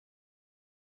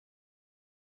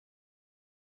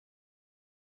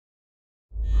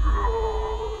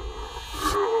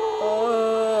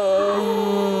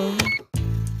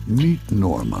Meet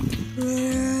Norman.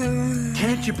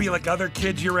 Can't you be like other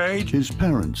kids your age? His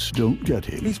parents don't get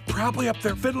him. He's probably up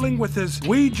there fiddling with his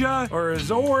Ouija or his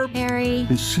orb. Harry.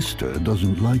 His sister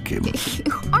doesn't like him.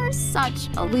 You are such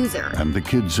a loser. And the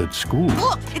kids at school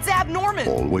Look, it's Abnorman.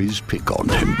 always pick on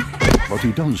him. But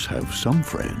he does have some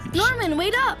friends. Norman,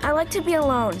 wait up! I like to be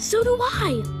alone. So do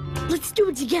I. Let's do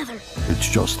it together. It's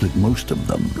just that most of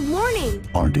them Good morning.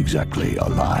 aren't exactly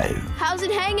alive. How's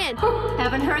it hanging?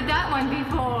 Haven't heard that one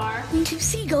before. Do you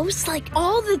see ghosts like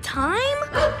all the time?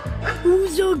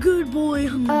 Who's a good boy?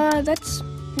 That's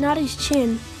not his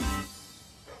chin.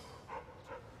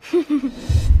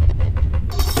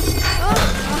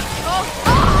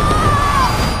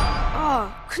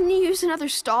 Oh, couldn't you use another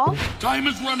stall? Time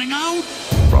is running out.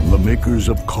 From the makers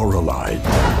of Coraline,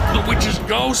 The witch's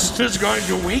ghost is going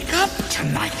to wake up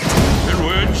tonight. And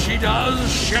when she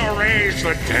does, she'll raise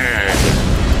the dead.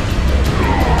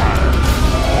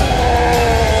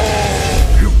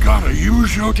 You've got to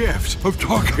use your gift of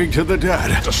talking to the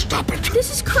dead to stop it.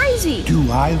 This is crazy. do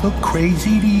I look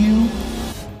crazy to you?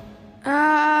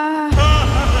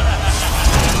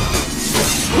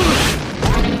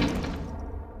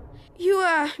 You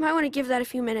might want to give that a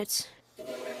few minutes.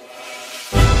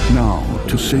 Now,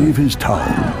 to save his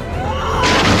town,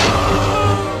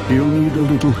 he'll need a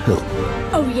little help.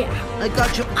 Oh, yeah. I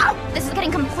got you. Oh, this is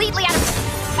getting completely out of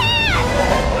hand!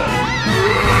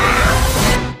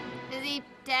 Is he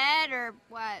dead or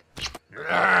what?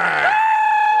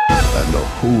 And a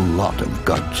whole lot of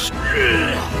guts.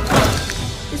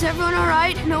 Is everyone all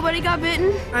right? Nobody got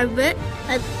bitten? I bit.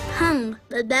 I hung.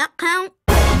 Did that count?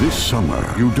 This summer,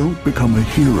 you don't become a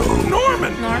hero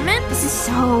Norman! Norman? This is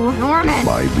so Norman.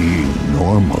 by being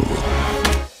normal.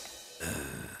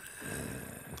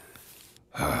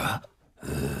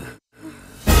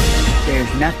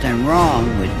 There's nothing wrong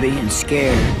with being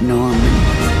scared, Norman.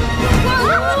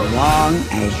 As long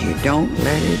as you don't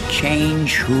let it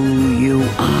change who you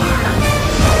are.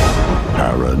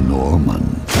 Paranorman.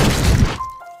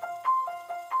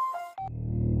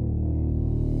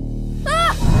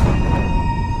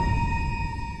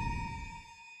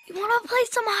 You want to play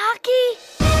some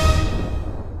hockey?